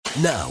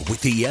Now, with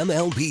the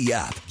MLB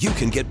app, you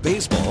can get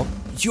baseball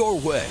your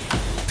way.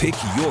 Pick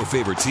your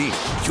favorite team,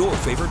 your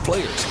favorite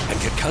players,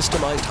 and get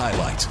customized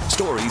highlights,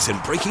 stories,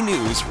 and breaking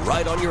news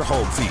right on your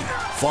home feed.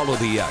 Follow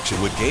the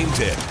action with Game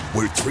 10,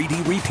 where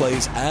 3D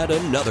replays add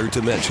another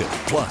dimension.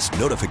 Plus,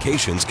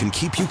 notifications can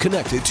keep you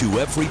connected to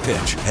every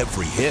pitch,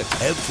 every hit,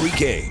 every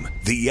game.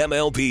 The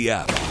MLB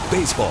app.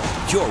 Baseball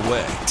your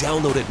way.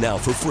 Download it now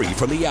for free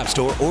from the App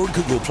Store or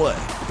Google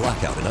Play.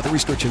 Blackout and other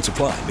restrictions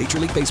apply. Major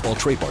League Baseball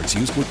trademarks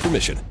used with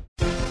permission.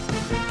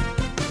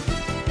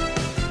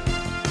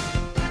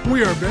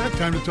 We are back.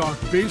 Time to talk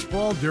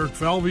baseball. Derek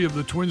Falvey of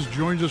the Twins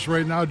joins us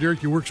right now.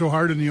 Derek, you work so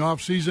hard in the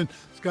offseason.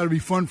 It's got to be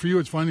fun for you.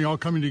 It's finally all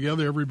coming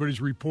together. Everybody's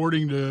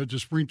reporting to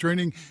spring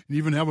training and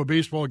even have a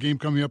baseball game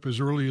coming up as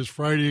early as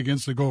Friday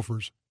against the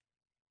Gophers.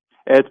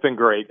 It's been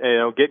great.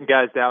 Getting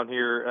guys down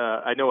here.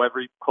 I know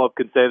every club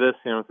can say this,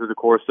 through the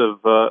course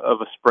of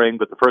a spring,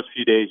 but the first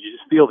few days you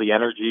just feel the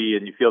energy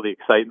and you feel the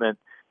excitement.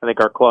 I think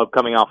our club,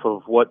 coming off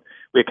of what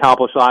we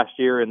accomplished last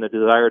year and the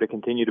desire to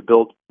continue to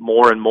build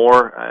more and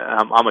more,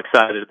 I'm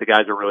excited. The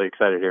guys are really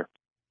excited here.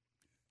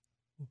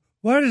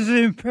 What has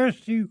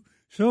impressed you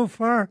so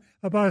far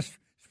about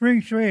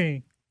spring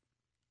training?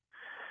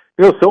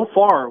 So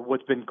far,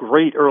 what's been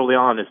great early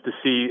on is to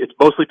see it's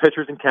mostly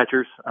pitchers and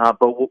catchers,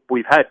 but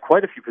we've had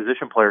quite a few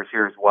position players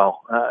here as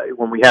well.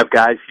 When we have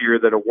guys here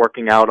that are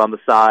working out on the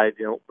side,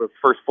 the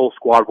first full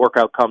squad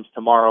workout comes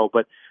tomorrow.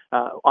 But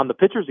on the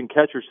pitchers and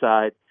catchers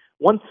side,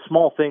 one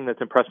small thing that's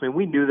impressed me,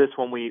 we knew this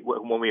when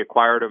we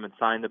acquired him and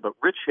signed him, but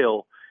Rich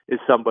Hill is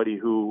somebody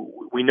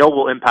who we know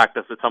will impact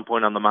us at some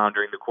point on the mound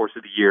during the course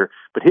of the year.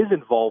 But his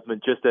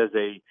involvement just as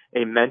a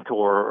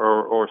mentor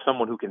or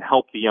someone who can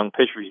help the young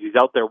pitchers, he's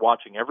out there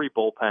watching every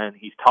bullpen.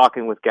 He's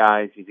talking with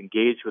guys. He's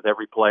engaged with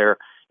every player.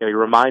 He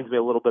reminds me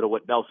a little bit of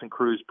what Nelson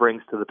Cruz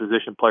brings to the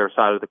position player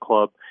side of the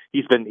club.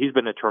 He's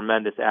been a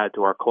tremendous add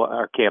to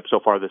our camp so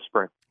far this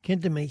spring.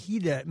 Kenta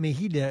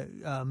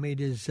Mejida made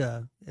his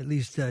at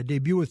least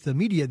debut with the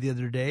media the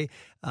other day.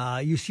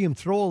 You see him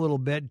throw a little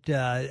bit.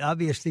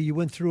 Obviously, you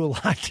went through a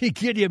lot to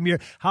get him here.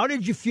 How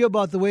did you feel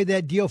about the way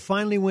that deal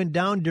finally went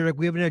down, Derek?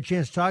 We haven't had a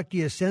chance to talk to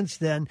you since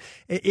then.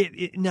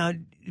 Now,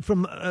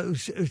 from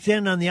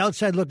standing on the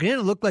outside looking in,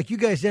 it looked like you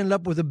guys ended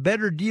up with a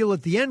better deal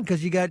at the end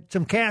because you got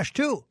some cash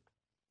too.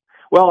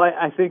 Well,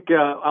 I think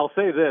I'll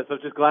say this. I'm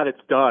just glad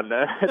it's done.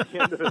 At the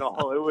end of it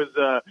all, it was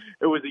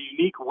a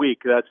unique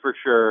week, that's for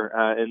sure.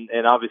 And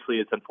obviously,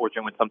 it's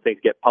unfortunate when some things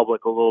get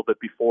public a little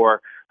bit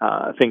before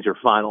things are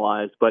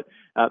finalized. But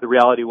the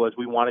reality was,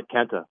 we wanted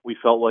Kenta. We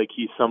felt like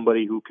he's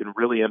somebody who can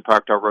really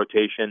impact our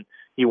rotation.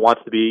 He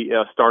wants to be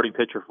a starting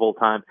pitcher full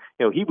time.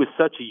 He was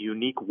such a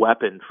unique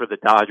weapon for the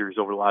Dodgers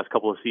over the last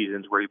couple of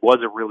seasons, where he was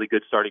a really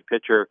good starting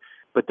pitcher.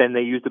 But then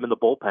they used him in the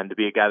bullpen to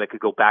be a guy that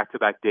could go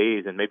back-to-back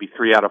days and maybe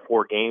 3 out of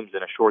 4 games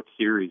in a short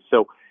series.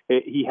 So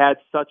he had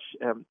such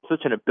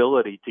an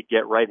ability to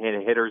get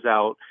right-handed hitters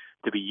out,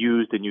 to be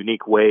used in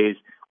unique ways.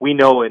 We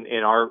know in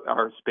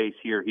our space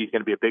here, he's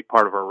going to be a big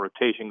part of our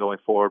rotation going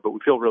forward, but we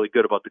feel really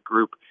good about the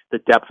group, the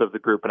depth of the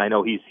group, and I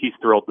know he's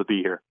thrilled to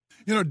be here.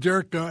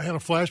 Derek had a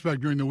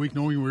flashback during the week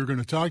knowing we were going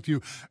to talk to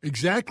you.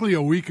 Exactly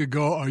a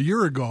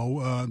year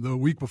ago, the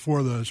week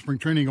before the spring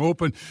training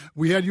opened,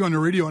 we had you on the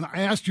radio, and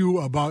I asked you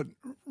about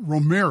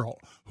Romero,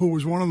 who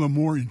was one of the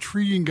more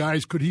intriguing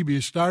guys. Could he be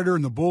a starter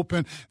in the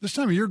bullpen? This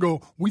time a year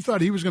ago, we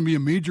thought he was going to be a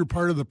major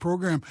part of the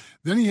program.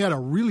 Then he had a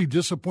really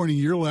disappointing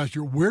year last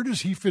year. Where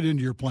does he fit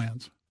into your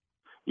plans?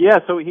 Yeah,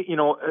 so,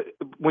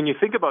 when you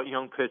think about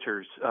young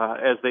pitchers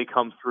as they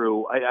come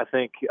through, I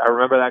think I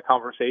remember that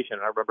conversation.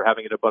 I remember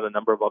having it about a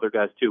number of other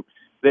guys, too.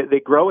 They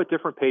grow at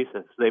different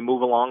paces. They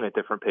move along at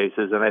different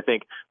paces. And I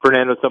think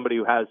Fernando's somebody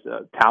who has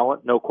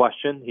talent, no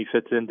question. He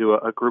fits into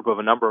a group of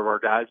a number of our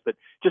guys, but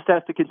just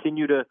has to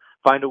continue to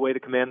find a way to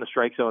command the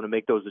strike zone and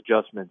make those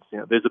adjustments.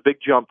 There's a big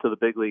jump to the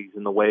big leagues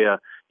in the way a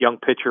young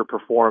pitcher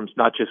performs,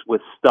 not just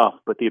with stuff,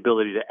 but the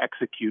ability to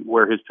execute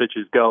where his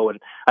pitches go. And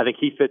I think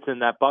he fits in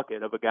that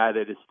bucket of a guy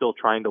that is still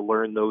trying to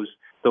learn those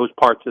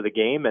parts of the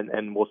game,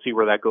 and we'll see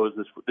where that goes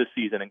this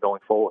season and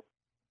going forward.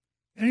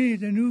 Any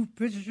of the new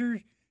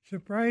pitchers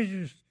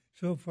surprises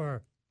so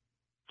far?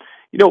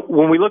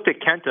 When we looked at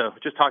Kenta,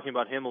 just talking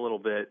about him a little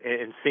bit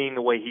and seeing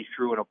the way he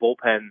threw in a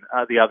bullpen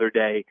the other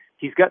day,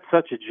 he's got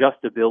such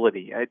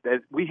adjustability.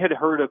 We had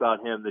heard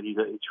about him that he's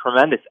a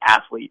tremendous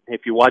athlete.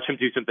 If you watch him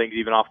do some things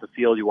even off the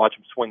field, you watch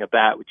him swing a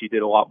bat, which he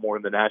did a lot more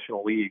in the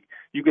National League,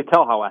 you could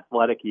tell how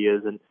athletic he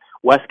is. And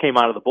Wes came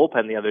out of the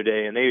bullpen the other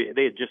day, and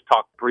they had just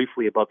talked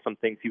briefly about some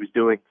things he was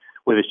doing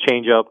with his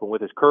changeup and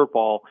with his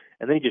curveball,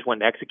 and then he just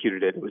went and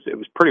executed it. It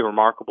was pretty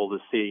remarkable to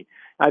see.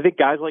 I think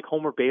guys like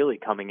Homer Bailey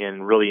coming in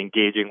and really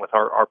engaging with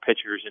our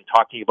pitchers and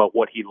talking about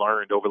what he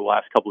learned over the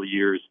last couple of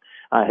years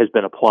has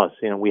been a plus.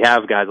 We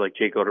have guys like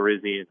Jake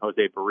Odorizzi and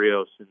Jose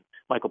Barrios and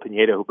Michael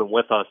Pineda who've been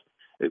with us.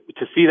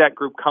 To see that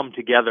group come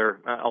together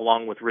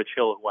along with Rich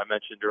Hill, who I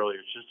mentioned earlier,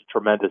 is just a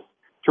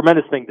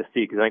tremendous thing to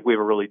see, because I think we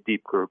have a really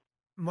deep group.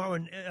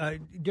 Marwin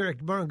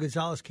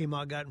Gonzalez came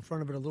out, got in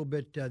front of it a little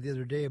bit the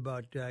other day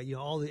about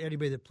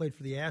anybody that played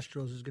for the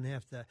Astros is going to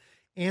have to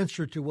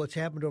answer to what's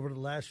happened over the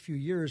last few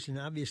years. And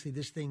obviously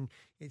this thing,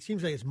 it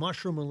seems like it's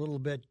mushroomed a little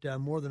bit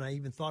more than I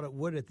even thought it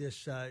would at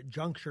this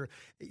juncture.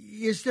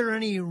 Is there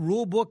any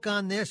rule book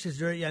on this? Is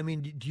there? I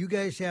mean, do you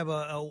guys have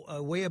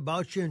a way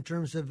about you in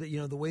terms of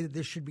the way that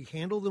this should be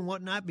handled and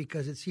whatnot?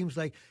 Because it seems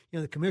like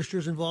the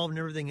commissioner's involved and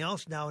everything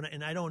else now,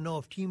 and I don't know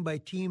if team by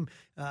team,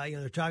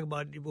 they're talking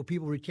about will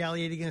people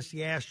retaliate against the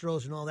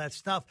Astros and all that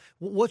stuff.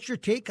 What's your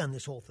take on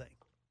this whole thing?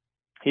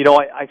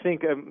 I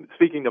think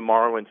speaking to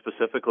Marwin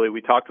specifically,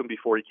 we talked to him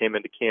before he came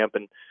into camp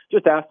and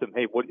just asked him,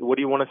 hey, what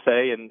do you want to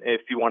say, and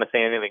if you want to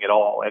say anything at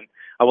all. And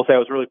I will say I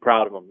was really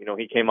proud of him.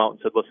 He came out and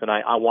said, listen,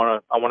 I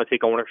want to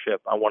take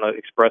ownership. I want to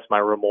express my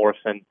remorse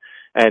and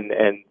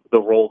the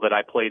role that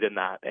I played in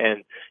that.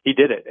 And he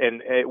did it.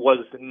 And it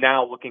was,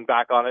 now looking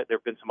back on it, there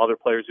have been some other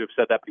players who have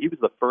said that, but he was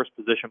the first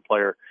position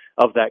player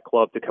of that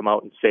club to come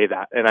out and say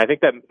that. And I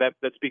think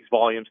that speaks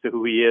volumes to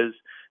who he is.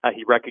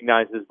 He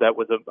recognizes that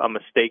was a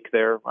mistake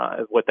there,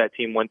 what that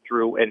team went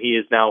through, and he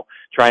is now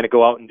trying to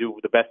go out and do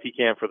the best he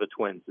can for the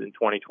Twins in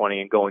 2020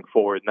 and going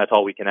forward, and that's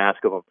all we can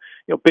ask of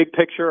him. Big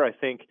picture, I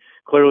think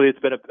clearly it's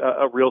been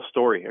a real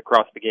story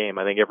across the game.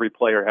 I think every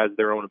player has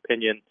their own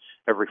opinion.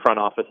 Every front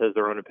office has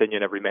their own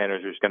opinion. Every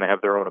manager is going to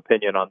have their own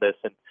opinion on this.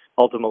 And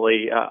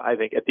ultimately, I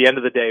think at the end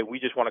of the day, we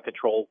just want to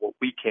control what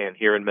we can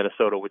here in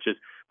Minnesota, which is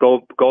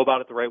go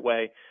about it the right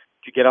way.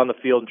 You get on the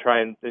field and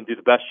try and do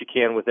the best you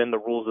can within the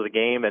rules of the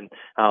game, and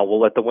we'll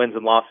let the wins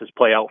and losses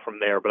play out from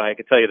there. But I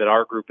can tell you that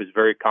our group is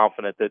very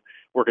confident that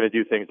we're going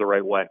to do things the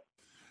right way.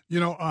 You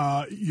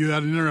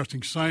had an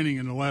interesting signing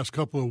in the last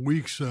couple of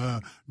weeks,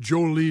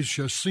 Jhoulys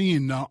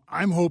Chacin. Now,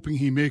 I'm hoping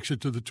he makes it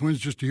to the Twins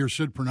just to hear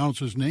Sid pronounce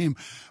his name.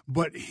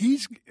 But he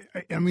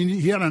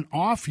had an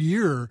off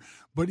year,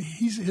 but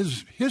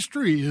his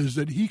history is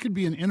that he could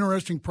be an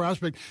interesting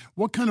prospect.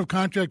 What kind of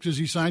contract is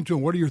he signed to,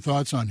 and what are your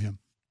thoughts on him?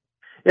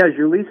 Yeah,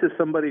 Jhoulys is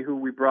somebody who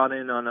we brought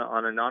in on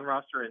a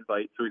non-roster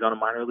invite, so he's on a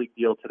minor league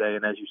deal today,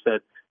 and as you said,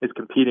 is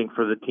competing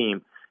for the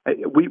team.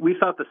 We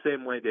thought the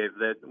same way, Dave,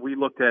 that we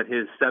looked at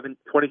his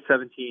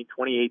 2017,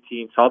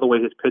 2018, saw the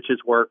way his pitches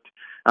worked.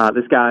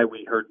 This guy,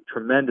 we heard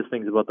tremendous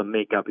things about the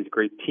makeup. He's a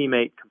great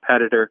teammate,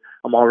 competitor.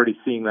 I'm already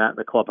seeing that in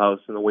the clubhouse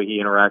and the way he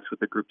interacts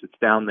with the group that's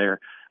down there.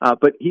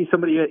 But he's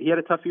somebody, he had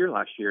a tough year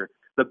last year.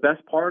 The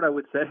best part I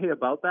would say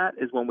about that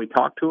is when we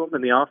talked to him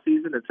in the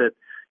offseason and said,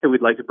 hey,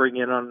 we'd like to bring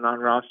you in on a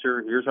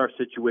non-roster. Here's our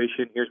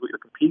situation. Here's what you're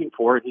competing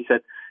for. And he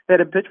said, hey, I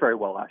didn't pitch very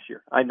well last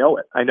year. I know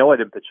it. I know I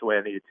didn't pitch the way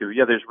I needed to.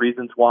 Yeah, there's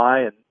reasons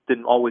why, and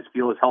didn't always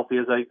feel as healthy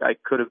as I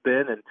could have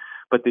been.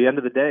 But at the end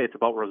of the day, it's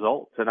about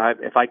results. And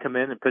if I come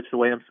in and pitch the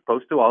way I'm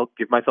supposed to, I'll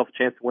give myself a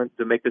chance to win,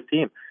 to make this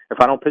team.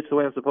 If I don't pitch the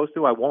way I'm supposed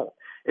to, I won't.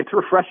 It's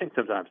refreshing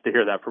sometimes to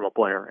hear that from a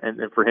player,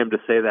 and for him to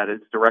say that as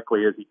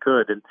directly as he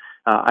could. And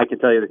I can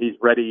tell you that he's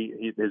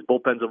ready. His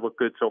bullpens have looked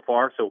good so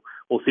far, so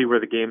we'll see where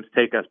the games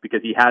take us,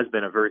 because he has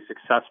been a very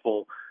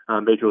successful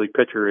major league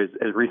pitcher as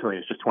recently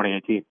as just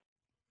 2018.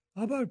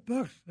 How about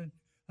Buxton?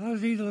 How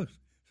does he look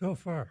so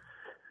far?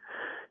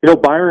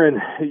 Byron,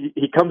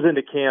 he comes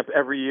into camp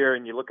every year,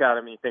 and you look at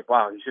him and you think,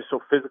 wow, he's just so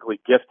physically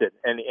gifted,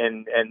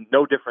 and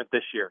no different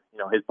this year.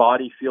 His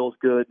body feels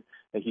good.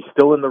 And he's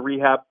still in the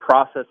rehab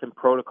process and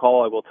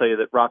protocol. I will tell you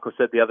that Rocco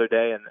said the other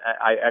day, and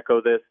I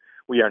echo this,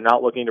 we are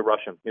not looking to rush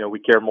him. We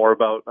care more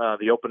about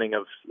the opening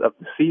of the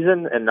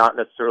season and not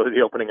necessarily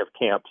the opening of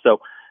camp. So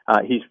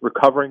he's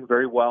recovering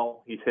very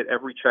well. He's hit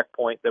every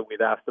checkpoint that we've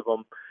asked of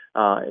him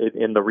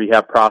in the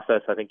rehab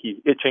process. I think he's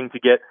itching to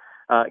get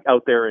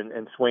out there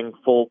and swing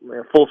full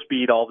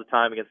speed all the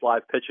time against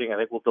live pitching. I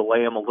think we'll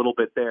delay him a little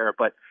bit there,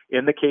 but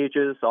in the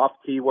cages, off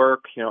tee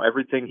work,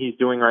 everything he's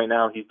doing right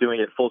now, he's doing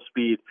it full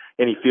speed,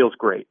 and he feels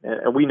great.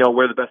 And we know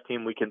we're the best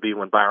team we can be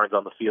when Byron's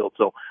on the field,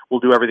 so we'll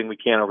do everything we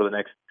can over the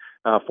next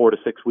 4 to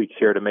 6 weeks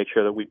here to make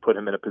sure that we put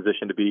him in a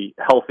position to be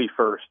healthy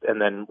first,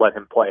 and then let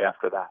him play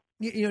after that.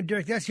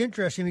 Derek, that's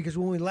interesting, because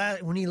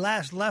when he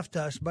last left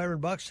us, Byron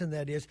Buxton,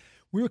 that is,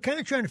 we were kind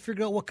of trying to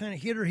figure out what kind of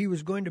hitter he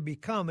was going to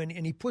become,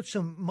 and he put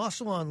some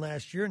muscle on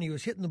last year, and he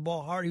was hitting the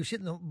ball hard. He was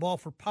hitting the ball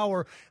for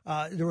power.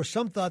 There was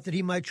some thought that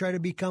he might try to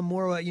become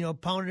more,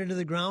 pound it into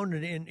the ground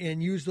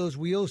and use those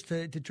wheels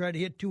to try to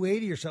hit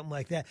 280 or something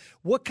like that.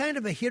 What kind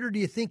of a hitter do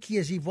you think he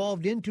has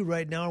evolved into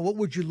right now, and what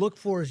would you look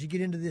for as you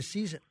get into this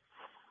season?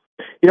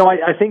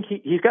 I think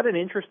he's got an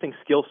interesting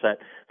skill set.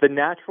 The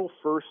natural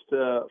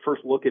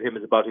first look at him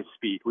is about his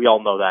speed. We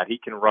all know that. He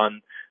can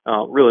run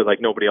really like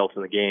nobody else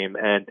in the game.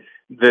 And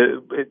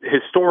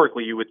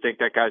historically, you would think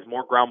that guy's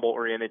more ground ball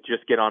oriented,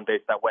 just get on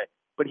base that way.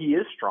 But he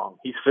is strong.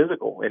 He's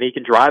physical, and he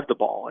can drive the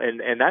ball.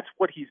 And that's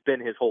what he's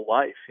been his whole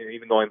life,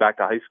 even going back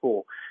to high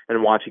school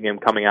and watching him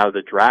coming out of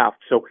the draft.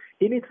 So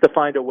he needs to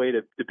find a way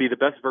to be the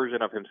best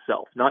version of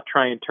himself, not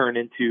try and turn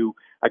into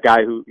a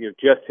guy who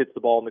just hits the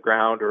ball on the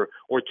ground or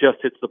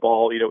just hits the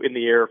ball in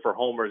the air for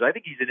homers. I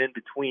think he's an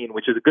in-between,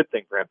 which is a good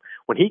thing for him.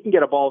 When he can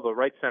get a ball to the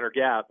right center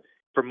gap,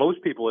 for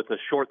most people, it's a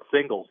short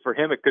single. For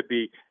him, it could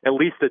be at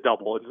least a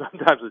double and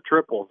sometimes a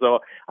triple. So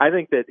I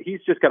think that he's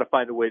just got to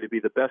find a way to be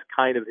the best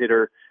kind of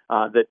hitter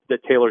that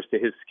tailors to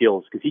his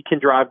skills, because he can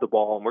drive the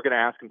ball, and we're going to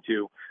ask him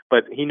to,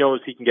 but he knows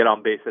he can get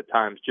on base at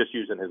times just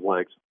using his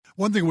legs.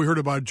 One thing we heard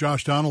about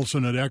Josh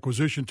Donaldson at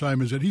acquisition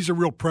time is that he's a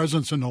real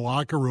presence in the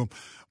locker room.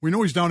 We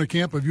know he's down at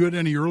camp. Have you had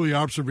any early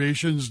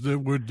observations that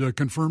would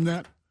confirm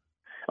that?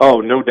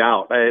 Oh, no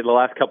doubt. The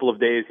last couple of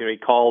days, he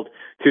called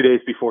 2 days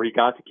before he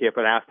got to camp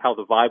and asked how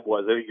the vibe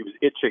was. I think he was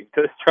itching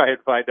to try and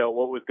find out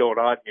what was going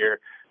on here.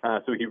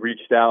 So he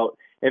reached out.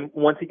 And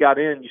once he got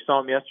in, you saw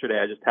him yesterday.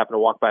 I just happened to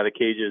walk by the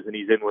cages, and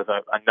he's in with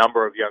a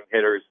number of young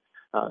hitters,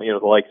 the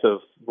likes of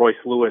Royce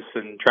Lewis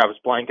and Travis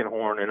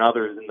Blankenhorn and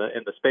others in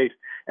the space.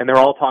 And they're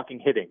all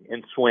talking hitting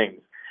and swings.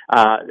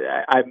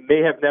 I've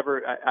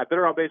been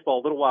around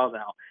baseball a little while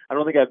now. I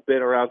don't think I've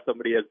been around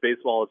somebody as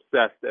baseball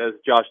obsessed as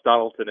Josh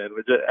Donaldson,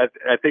 which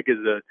I think is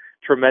a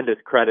tremendous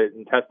credit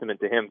and testament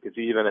to him, because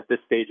even at this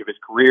stage of his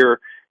career,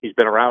 he's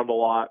been around a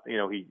lot.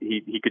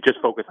 He could just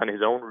focus on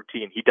his own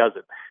routine. He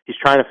doesn't. He's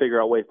trying to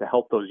figure out ways to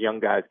help those young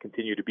guys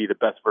continue to be the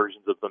best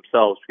versions of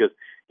themselves, because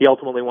he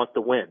ultimately wants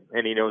to win,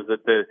 and he knows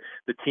that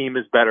the team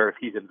is better if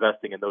he's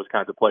investing in those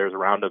kinds of players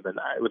around him, and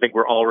I think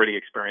we're already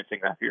experiencing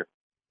that here.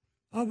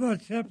 How about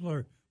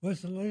Tepler?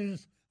 What's the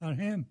latest on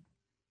him?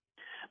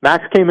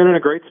 Max came in a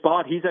great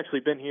spot. He's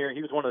actually been here.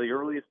 He was one of the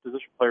earliest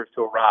position players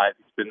to arrive.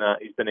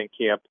 He's been in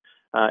camp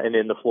and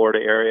in the Florida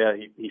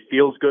area. He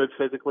feels good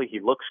physically. He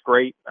looks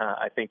great.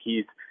 I think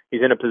he's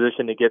in a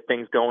position to get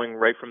things going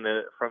right from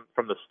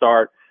the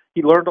start.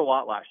 He learned a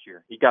lot last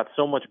year. He got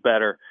so much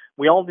better.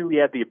 We all knew he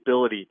had the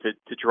ability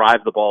to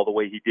drive the ball the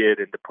way he did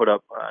and to put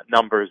up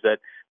numbers that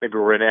maybe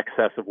were in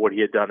excess of what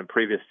he had done in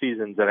previous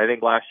seasons. And I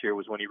think last year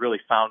was when he really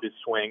found his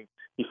swing.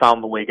 He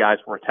found the way guys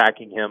were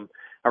attacking him.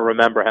 I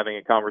remember having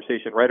a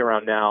conversation right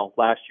around now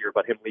last year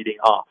about him leading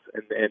off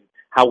and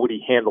how would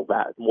he handle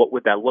that and what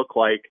would that look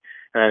like.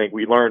 And I think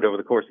we learned over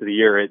the course of the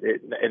year,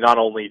 and not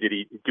only did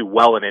he do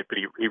well in it, but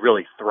he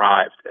really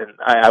thrived. And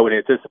I would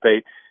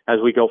anticipate as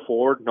we go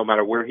forward, no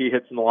matter where he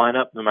hits in the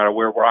lineup, no matter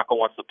where Rocco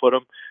wants to put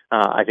him,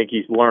 I think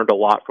he's learned a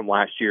lot from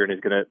last year and is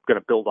going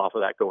to build off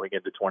of that going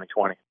into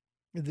 2020.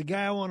 The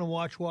guy I want to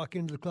watch walk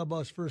into the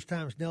clubhouse first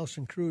time is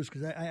Nelson Cruz,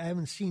 because I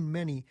haven't seen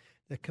many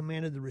that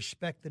commanded the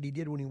respect that he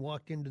did when he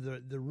walked into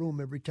the room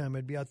every time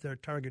I'd be out there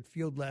at Target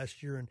Field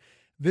last year and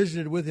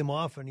visited with him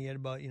often. He had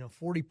about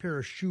 40 pair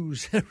of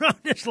shoes around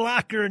his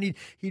locker, and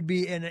he'd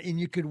be and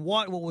you could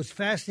watch. What was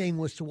fascinating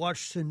was to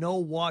watch Sano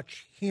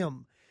watch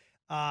him.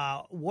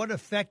 What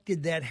effect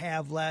did that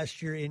have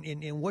last year,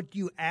 and what do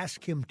you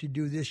ask him to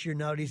do this year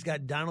now that he's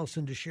got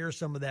Donaldson to share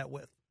some of that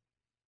with?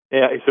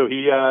 Yeah, so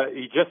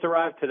he just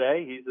arrived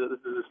today. This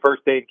is his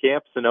first day in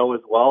camp. Sano as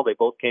well. They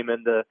both came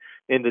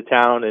into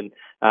town, and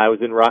I was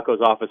in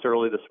Rocco's office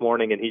early this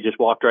morning, and he just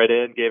walked right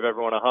in, gave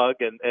everyone a hug,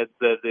 and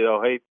said,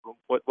 hey,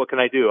 what can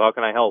I do? How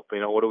can I help?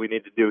 What do we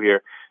need to do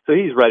here? So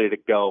he's ready to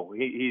go.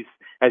 He's,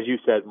 as you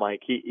said,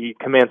 Mike, he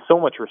commands so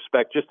much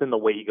respect just in the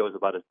way he goes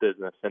about his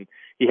business, and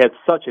he had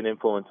such an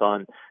influence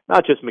on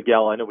not just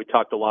Miguel. I know we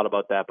talked a lot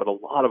about that, but a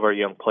lot of our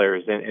young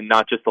players, and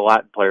not just the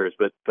Latin players,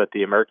 but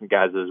the American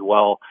guys as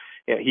well.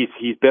 Yeah,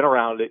 he's been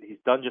around it. He's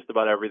done just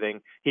about everything.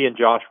 He and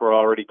Josh were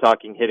already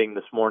talking hitting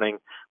this morning,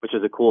 which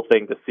is a cool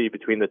thing to see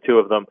between the two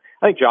of them.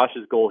 I think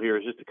Josh's goal here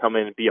is just to come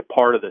in and be a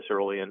part of this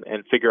early and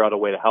figure out a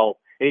way to help.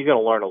 And he's going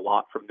to learn a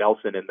lot from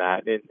Nelson in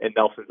that. And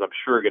Nelson's, I'm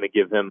sure, going to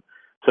give him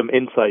some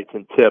insights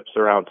and tips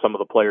around some of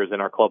the players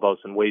in our clubhouse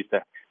and ways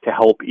to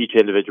help each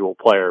individual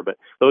player. But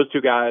those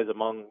two guys,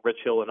 among Rich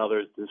Hill and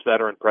others, this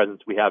veteran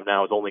presence we have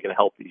now is only going to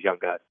help these young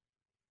guys.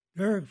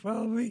 Derek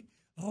Falvey,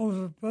 always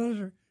a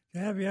pleasure to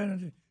have you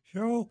on the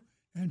show,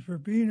 and for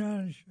being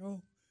on the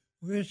show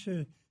with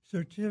a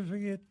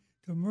certificate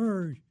to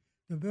merge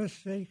the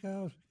best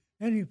steakhouse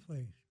any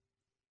place.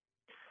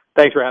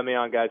 Thanks for having me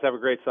on, guys. Have a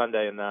great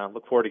Sunday, and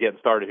look forward to getting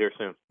started here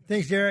soon.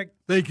 Thanks, Derek.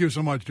 Thank you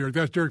so much, Derek.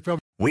 That's Derek Falvey.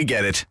 We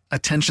get it.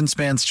 Attention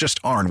spans just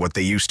aren't what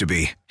they used to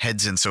be.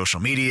 Heads in social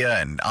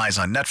media and eyes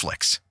on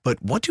Netflix.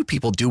 But what do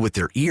people do with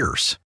their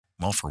ears?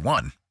 Well, for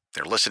one,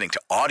 they're listening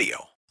to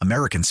audio.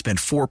 Americans spend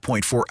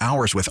 4.4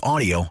 hours with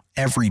audio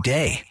every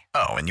day.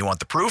 Oh, and you want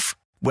the proof?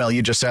 Well,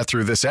 you just sat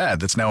through this ad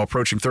that's now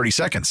approaching 30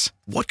 seconds.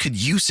 What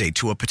could you say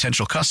to a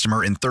potential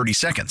customer in 30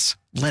 seconds?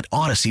 Let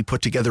Odyssey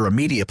put together a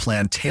media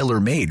plan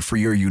tailor-made for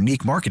your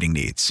unique marketing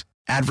needs.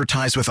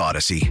 Advertise with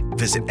Odyssey.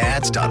 Visit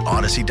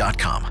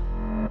ads.odyssey.com.